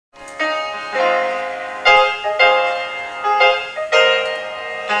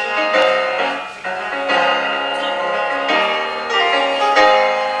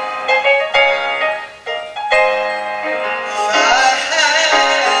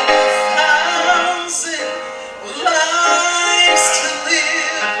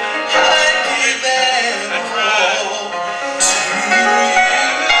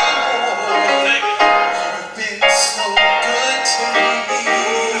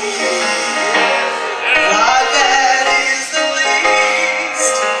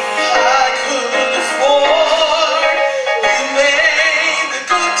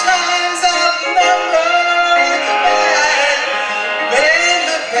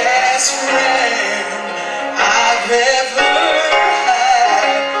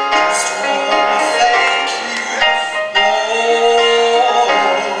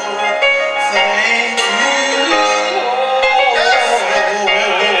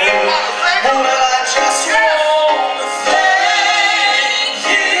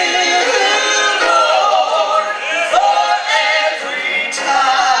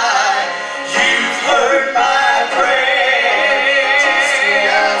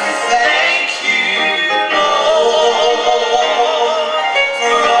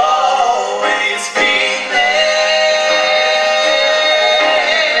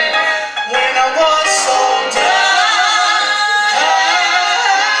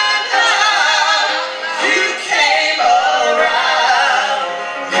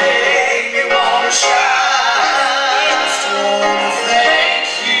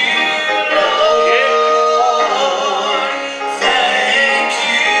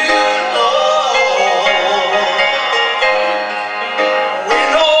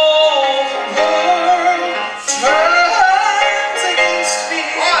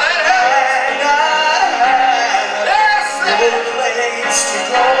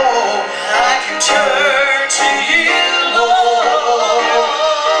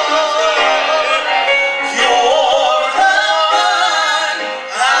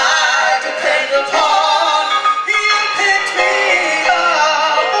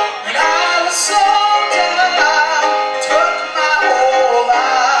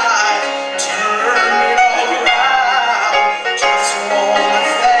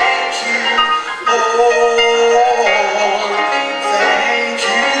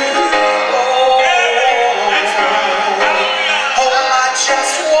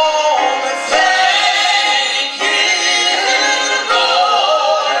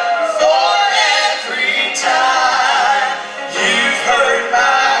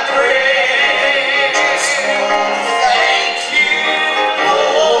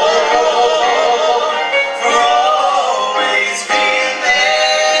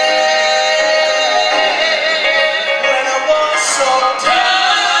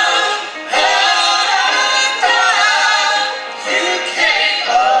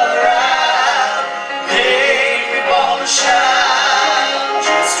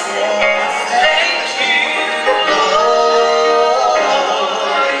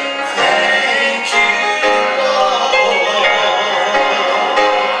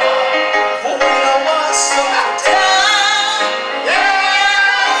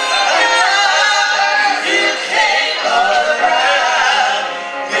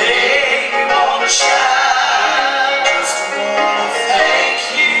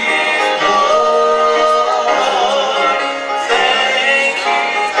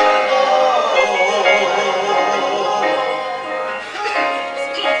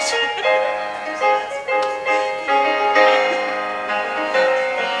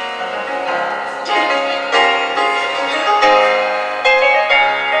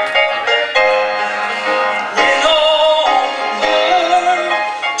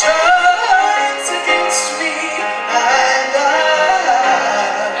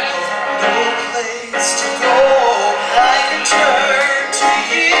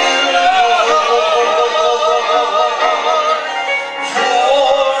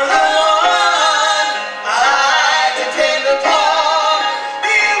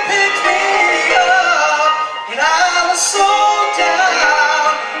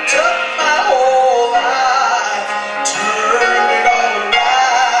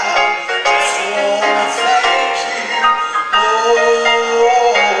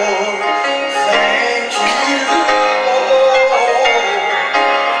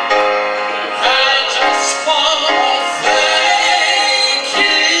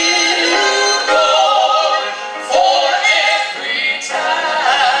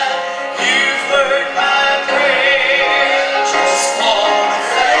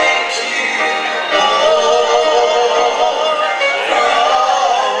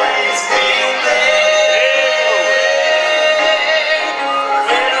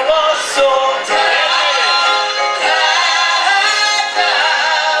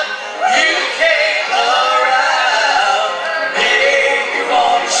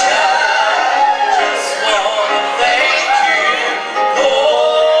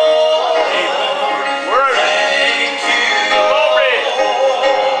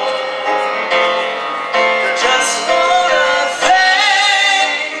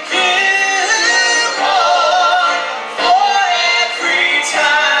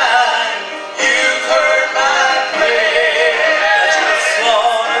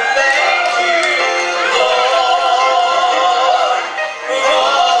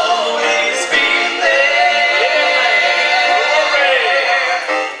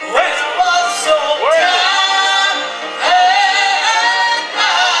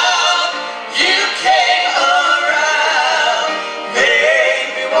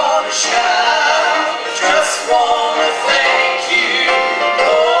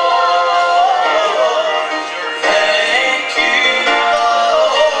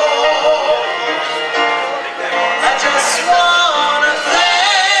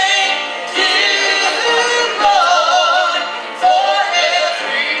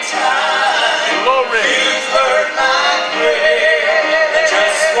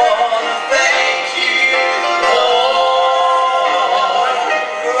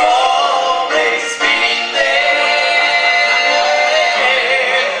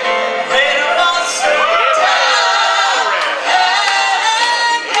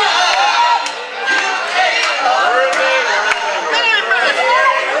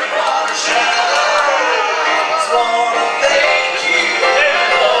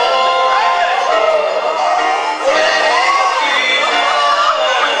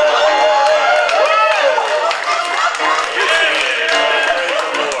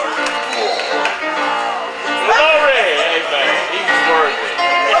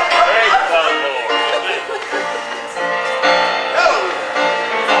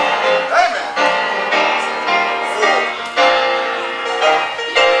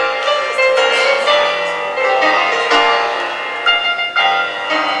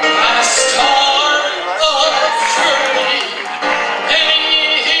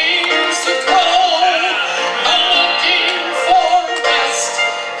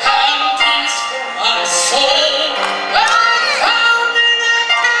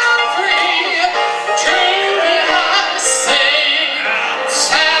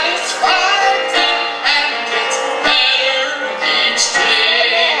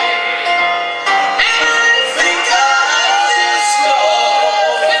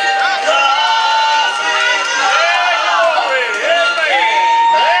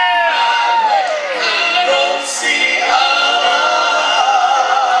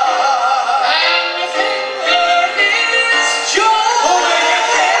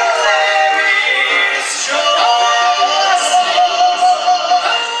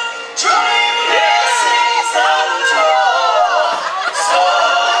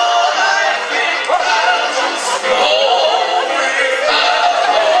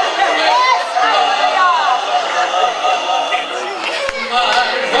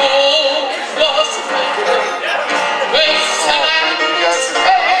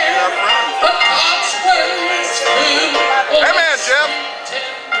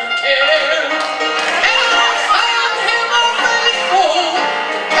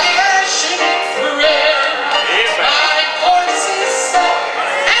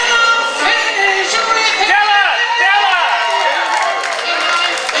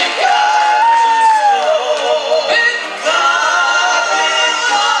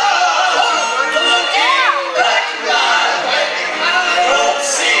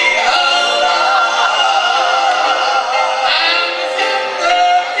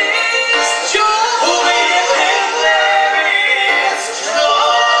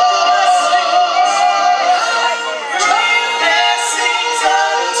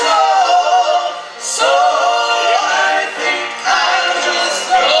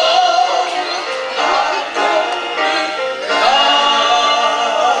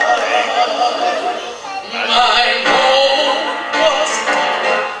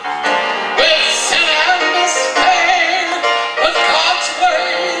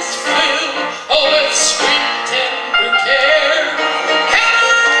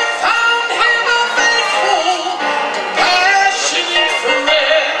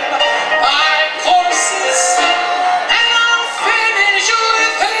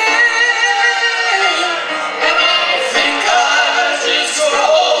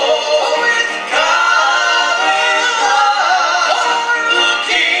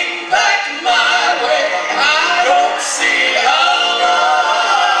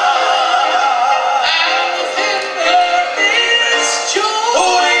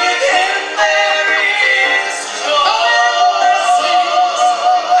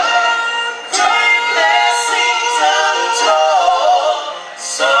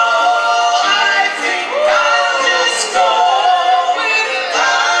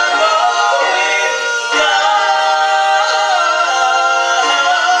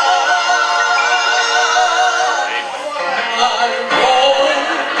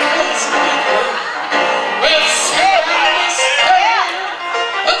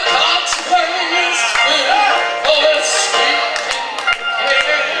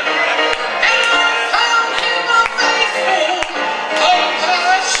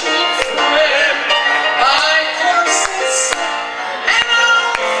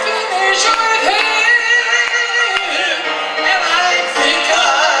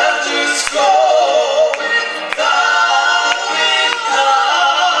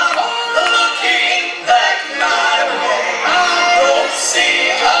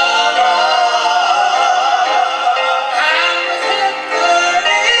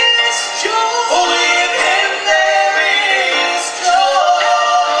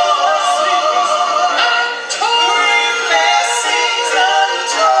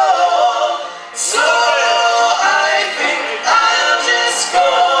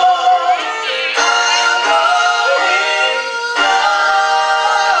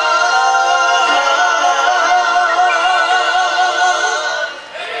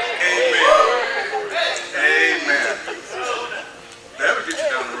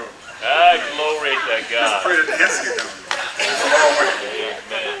that Just God. pray that the heads get down. It's a long way.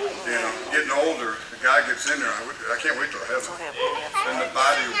 You know, getting older, the guy gets in there. I can't wait till heaven. Then the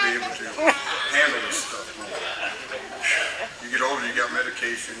body will be able to handle this stuff more. You get older, you got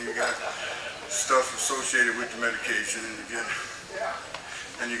medication, you got stuff associated with the medication,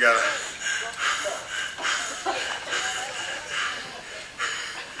 and you got to.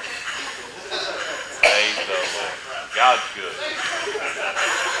 Praise the Lord. God's good.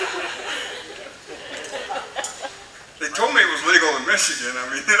 They told me it was legal in Michigan. I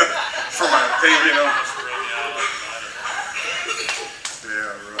mean, for my pain,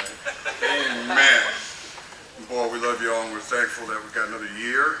 Yeah, right. Amen. Boy, we love you all, and we're thankful that we got another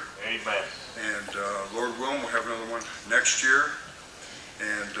year. Amen. And Lord willing, we'll have another one next year.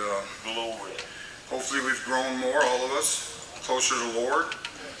 And Glory. hopefully we've grown more, all of us, closer to the Lord.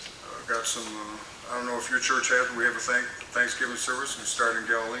 Got some, I don't know if your church has, but we have a Thanksgiving service. We started in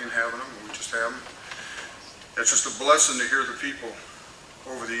Galilee and having them, and we just have them. It's just a blessing to hear the people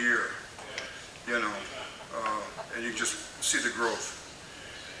over the year, and you just see the growth,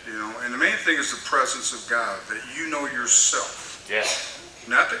 and the main thing is the presence of God, that you know yourself. Yes.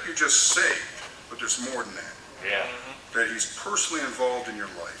 Not that you're just saved, but there's more than that. Yeah. That He's personally involved in your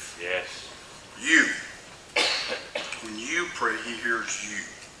life. Yes. When you pray, He hears you.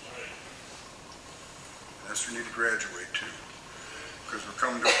 And that's what you need to graduate to. Because we're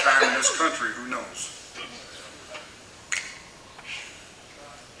coming to a time in this country, who knows?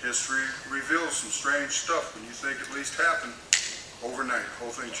 History reveals some strange stuff when you think at least happened. Overnight, the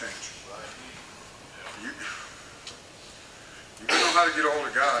whole thing changed. You gotta know how to get a hold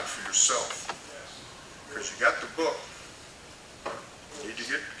of God for yourself. Because you got the book. You need to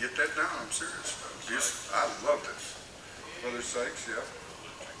get that down. I'm serious. I love this. Brother Sykes, yeah.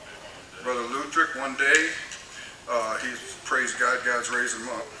 Brother Lutrick, one day, he's praised God, God's raising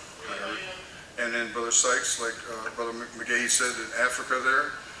him up. And then Brother Sykes, like Brother McGahee said in Africa there,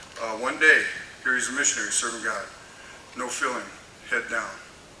 one day, here he's a missionary serving God. No feeling, head down.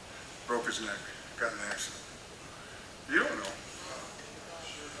 Broke his neck, got in an accident. You don't know.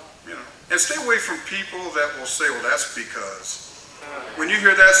 And stay away from people that will say, well, that's because. When you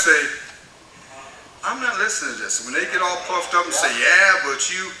hear that, say, I'm not listening to this. When they get all puffed up and say, yeah, but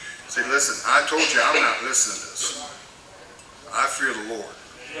you, say, listen, I told you I'm not listening to this. I fear the Lord.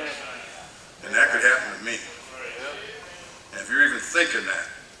 And that could happen to me. And if you're even thinking that,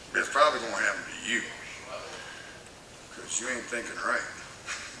 it's probably going to happen to you. Because you ain't thinking right.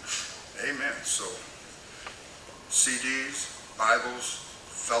 Amen. So, CDs, Bibles,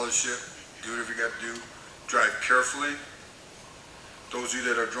 fellowship, do whatever you got to do. Drive carefully. Those of you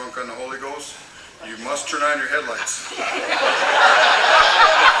that are drunk on the Holy Ghost, you must turn on your headlights.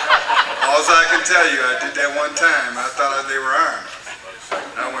 All I can tell you, I did that one time. I thought they were armed.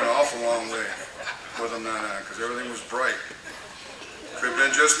 I went an awful long way with them not on, because everything was bright. Could have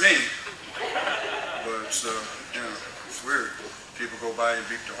been just me, but it's weird. People go by and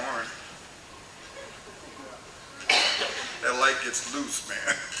beep the horn. That light gets loose,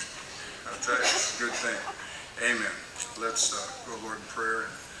 man. I'll tell you, it's a good thing. Amen. Let's go, Lord, in prayer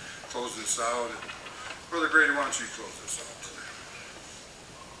and close this out. And Brother Grady, why don't you close this out today?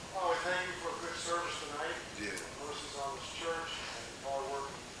 Oh, thank you for a good service tonight. Yeah. Mercies on this church and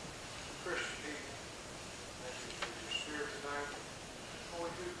hard-working Christian people. Thank you for your spirit tonight. Oh, we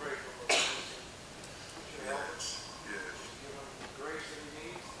do pray for Brother Wilson. Would you help us? Yes. Give him the grace that he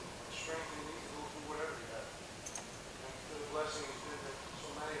needs, the strength he needs to go through whatever he has. Thank you for the blessing he's